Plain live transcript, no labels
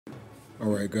All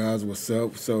right, guys, what's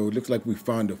up? So it looks like we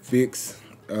found a fix.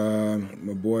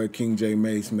 My boy King J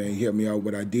Mace, man, he helped me out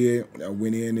what I did. I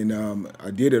went in and I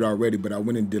did it already, but I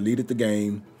went and deleted the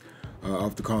game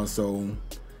off the console,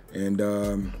 and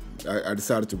I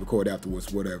decided to record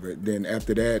afterwards, whatever. Then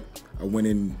after that, I went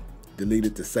and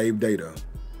deleted the save data,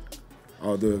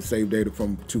 all the save data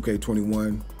from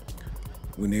 2K21.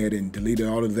 Went ahead and deleted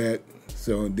all of that.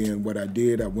 So then what I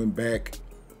did, I went back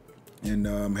and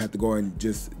had to go and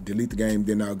just delete the game.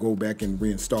 Then I'll go back and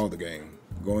reinstall the game.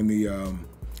 Go in the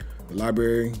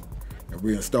library and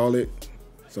reinstall it.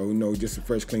 So, you know, just a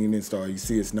fresh, clean install. You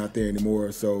see it's not there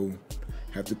anymore, so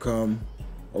have to come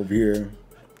over here,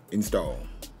 install,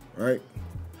 all right?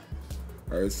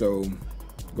 All right, so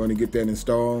going to get that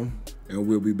installed, and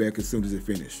we'll be back as soon as it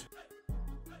finishes.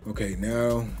 Okay,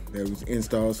 now that was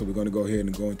installed, so we're gonna go ahead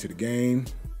and go into the game.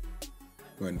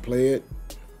 Go ahead and play it.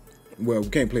 Well, we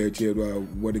can't play it yet.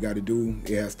 What it got to do,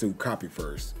 it has to copy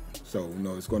first. So, you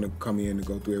know, it's going to come in and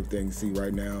go through everything. See,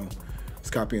 right now, it's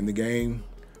copying the game.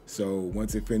 So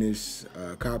once it finishes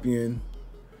copying,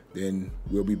 then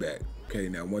we'll be back. Okay,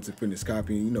 now once it finishes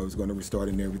copying, you know, it's going to restart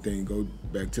and everything. Go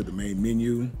back to the main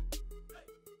menu,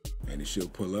 and it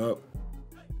should pull up.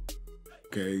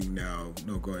 Okay, now,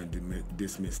 no, go ahead and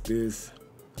dismiss this.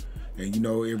 And you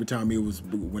know, every time it was,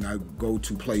 when I go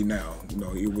to play now, you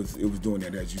know, it was doing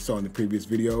that, as you saw in the previous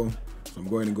video. So I'm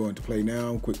going to go into play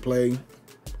now, quick play,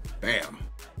 bam.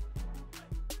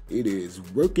 It is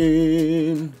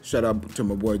working. Shout out to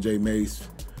my boy J Mace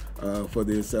for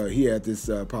this. He had this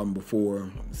problem before,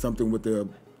 something with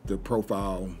the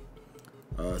profile,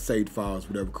 saved files,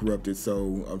 whatever, corrupted.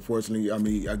 So unfortunately, I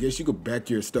mean, I guess you could back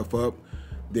your stuff up,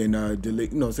 then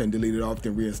delete, you know what I'm saying, delete it off,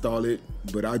 then reinstall it.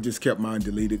 But I just kept mine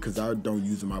deleted because I don't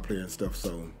use my player and stuff.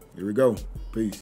 So here we go. Peace.